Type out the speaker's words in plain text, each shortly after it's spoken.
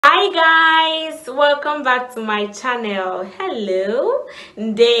Hi guys, welcome back to my channel. Hello,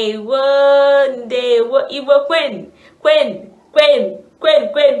 Ndeewo, Igbo Queen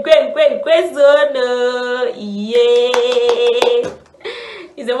Zono. Yeah.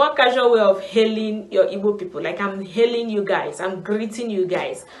 It's a more casual way of hailing your Igbo people. Like I'm hailing you guys, I'm greeting you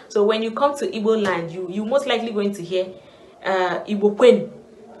guys. So when you come to Igbo land, you most likely going to hear Igbo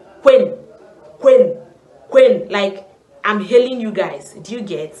Queen. Like I'm hailing you guys. Do you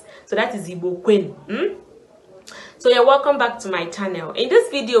get? So that is Igbo Queen. So you're welcome back to my channel. In this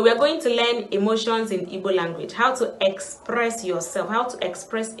video, we are going to learn emotions in Igbo language, how to express yourself, how to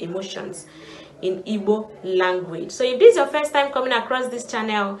express emotions in Igbo language. So if this is your first time coming across this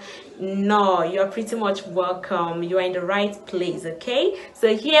channel, no, you're pretty much welcome. You are in the right place, okay?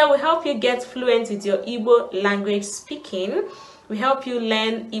 So here we help you get fluent with your Igbo language speaking. We help you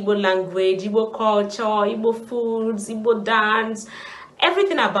learn Igbo language, Igbo culture, Igbo foods, Igbo dance,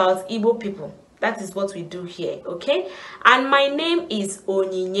 everything about Igbo people. That is what we do here, okay? And my name is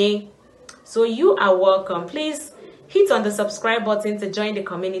Onyinyechi. So you are welcome. Please hit on the subscribe button to join the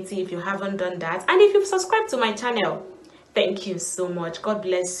community if you haven't done that. And if you've subscribed to my channel, thank you so much. God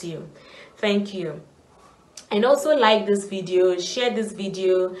bless you. Thank you. And also like this video, share this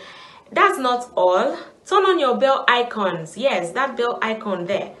video. That's not all. Turn on your bell icons. Yes, that bell icon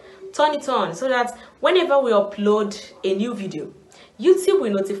there. Turn it on so that whenever we upload a new video, YouTube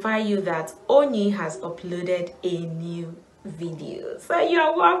will notify you that Oni has uploaded a new video. So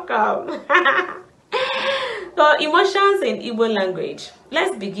you're welcome. So emotions in Igbo language.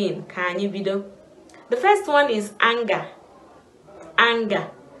 Let's begin. Can you video? The first one is anger. Anger.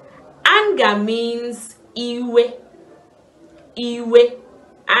 Anger means iwe. Iwe.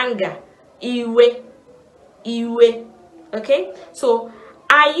 Anger. Iwe. Iwe. Okay? So,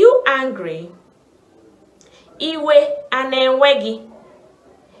 are you angry? Iwe anewegi.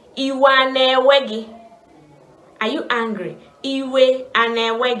 Iwe anewegi. Are you angry? Iwe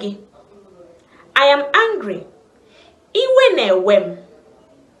anewegi. I am angry. Iwe newem.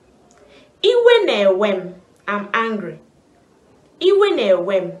 Iwe newem. I'm angry. Iwe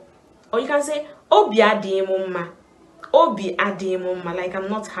newem. Or you can say obi adimumma. Obi adimumma. Like I'm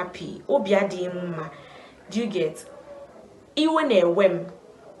not happy. Obi adimumma. Do you get? Iwe newem.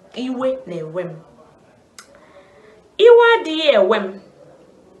 Iwe newem. Iwe adi ewem.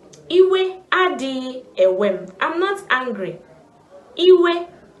 Iwe adi ewem. I'm not angry. Iwe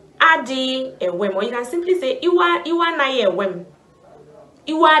adi ewem. Or you can simply say iwa na ewem.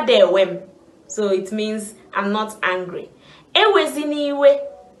 Iwa de ewem. So it means I'm not angry. Ewezini iwe.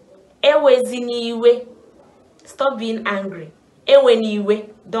 Ewezini iwe. Stop being angry. Eweni iwe.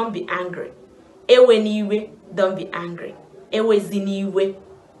 Don't be angry. Eweni iwe. Don't be angry. Ewezini iwe.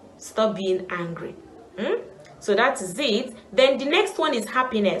 Stop being angry. So that is it. Then the next one is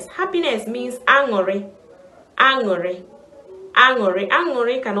happiness. Happiness means angore. Angore. Angore.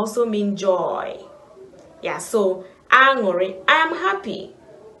 Angore can also mean joy. Yeah, so angore. I am happy.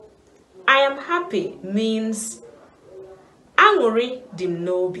 I am happy means angore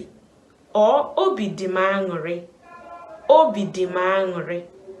dimnobi. Or obi dimangore. Obi dimangore.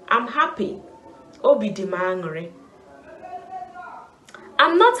 I'm happy. Obi dimangore.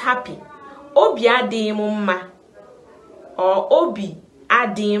 I'm not happy. Obi adimumma. Or obi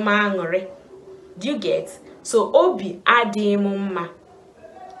adimangore. Do you get? So obi adimumma.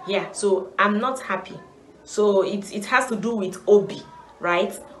 Yeah, so I'm not happy. So it has to do with obi,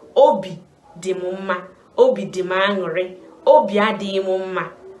 right? Obi dimumma. Obi dimangore. Obi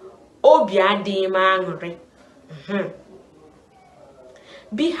adimumma. Obi adimangore.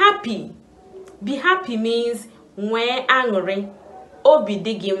 Be happy. Be happy means when angry. Obi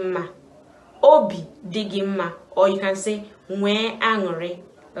digimma. Obi digimma. Or you can say when angry.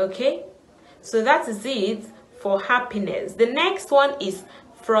 Okay? So that is it for happiness. The next one is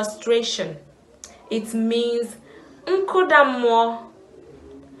frustration. It means nkoda mo.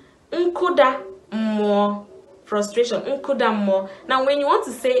 Nkoda mo. Frustration. Nkoda mo. Now when you want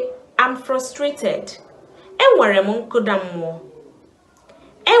to say I'm frustrated, enwerem nkoda mo.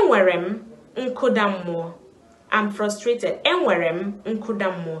 Enwerem nkoda mo. I'm frustrated. Enwerem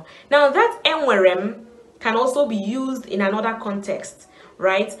nkoda mo. Now that enwerem can also be used in another context,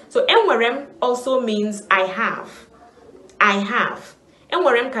 right? So enwerem also means I have. I have.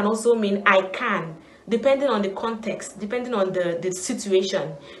 Enwerem can also mean I can, depending on the context, depending on the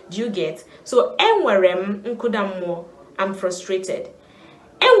situation. Do you get? So enwerem nkoda mo. I'm frustrated.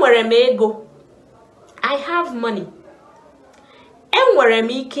 Enwerem ego. I have money. Enwerem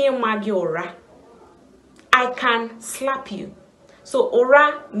ike magi ora. I can slap you. So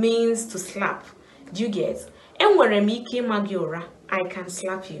ora means to slap. Do you get? Enwerem ike magi ora. I can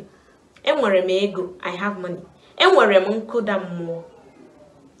slap you. Enwere m ego, I have money. Enwere m nkuda mmụọ.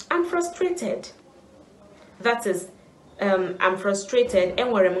 I'm frustrated. That is, I'm frustrated.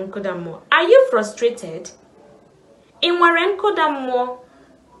 Enwere m nkuda mmụọ. Are you frustrated? Enwere nkuda mmụọ.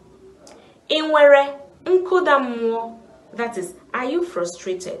 Enwere nkuda mmụọ. That is, are you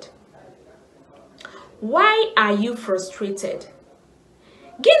frustrated? Why are you frustrated?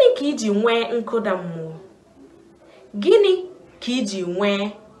 Gịnị ka iji nwee nkuda mmụọ? Gịnị ka iji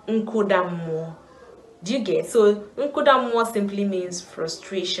nwee nkuda mmụọ? Do you get? So nkuda mmụọ simply means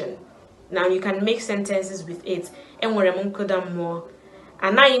frustration. Now you can make sentences with it. Enwere m nkuda mmụọ.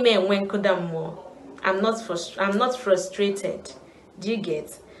 Anaghị m enwe nkuda mmụọ. I'm not frustrated. Do you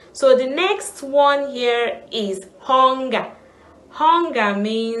get? So the next one here is hunger. Hunger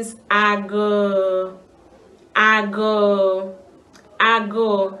means agụụ. Agụụ.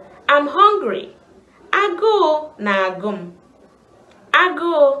 Agụụ. I'm hungry. Agụụ na-agụ m.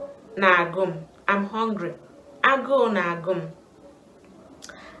 Agụụ na-agụ m. I'm hungry. Agụụ na-agụ m.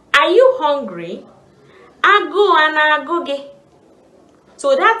 Are you hungry? Agụụ na-agụ gị.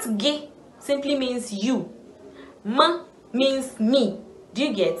 So that gị simply means you. M means me. Do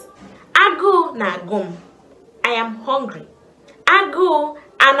you get? Agụụ na-agụ m. I am hungry. Agụụ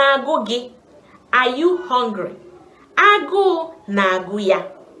na-agụ gị. Are you hungry? Agụụ na-agụ ya.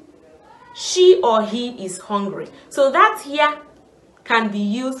 She or he is hungry. So that here can be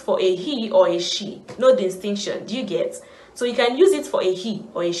used for a he or a she. No distinction. Do you get? So you can use it for a he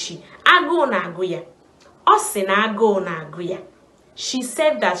or a she. Agụụ na-agụ ya. Ọ sị na agụụ na-agụ ya. She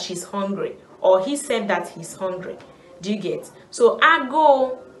said that she's hungry. Or he said that he's hungry. Do you get? So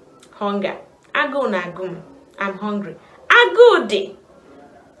agụụ, hunger. Agụụ na-agụ m. I'm hungry. Agụụ dị.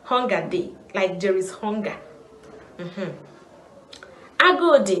 Hunger dị. Like there is hunger.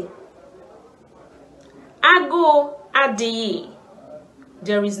 Agụụ dị. Agụụ adịghị.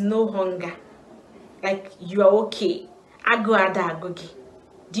 There is no hunger. Like you are okay. Agụụ ada agụ gị.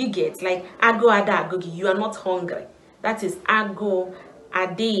 Do you get? Like agụụ ada agụ gị. You are not hungry. That is agụụ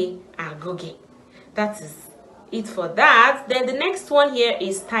adịghị agụ gị. That is it for that. Then the next one here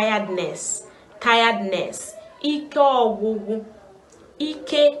is tiredness. Tiredness. Ike ọgwụgwụ.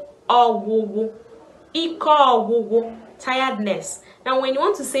 Ike ọgwụgwụ. Ike ọgwụgwụ. Tiredness. Now when you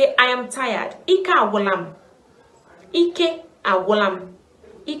want to say I am tired, ike agwụlam. Ike agwụlam.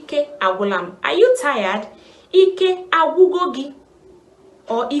 Ike agwụlam. Are you tired? Ike agwụgo gị.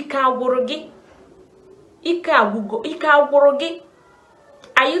 Or ike agwụrụ gị. Ike agwụgo. Ike agwụrụ gị.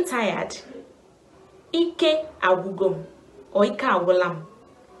 Are you tired? Ike agwụgom. Or ike agwụlam.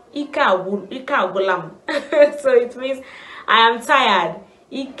 Ike agwụlam. So it means I am tired.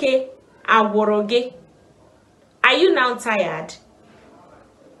 Ike agwụrụ gị. Are you now tired?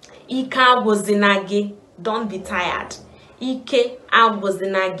 Ike agwụzina gị. Don't be tired. Ike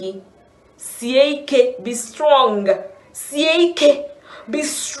agwụzina gị. Sie ike. Be strong. Sie ike. Be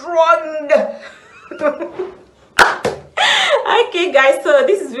strong. Okay guys, so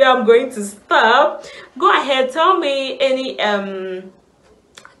this is where I'm going to stop. Go ahead, tell me anyone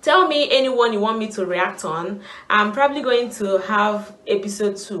you want me to react on. I'm probably going to have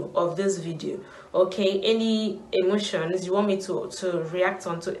episode 2 of this video. Okay, any emotions you want me to react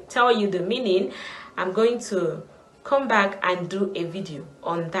on, to tell you the meaning, I'm going to come back and do a video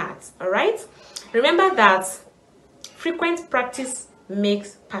on that. All right, remember that frequent practice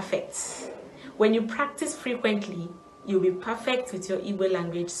makes perfect. When you practice frequently, you'll be perfect with your Igbo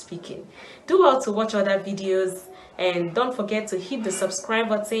language speaking. Do well to watch other videos, and don't forget to hit the subscribe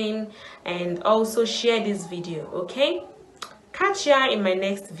button and also share this video. Okay, catch ya in my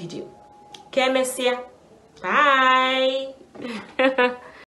next video. Kemesia. Bye.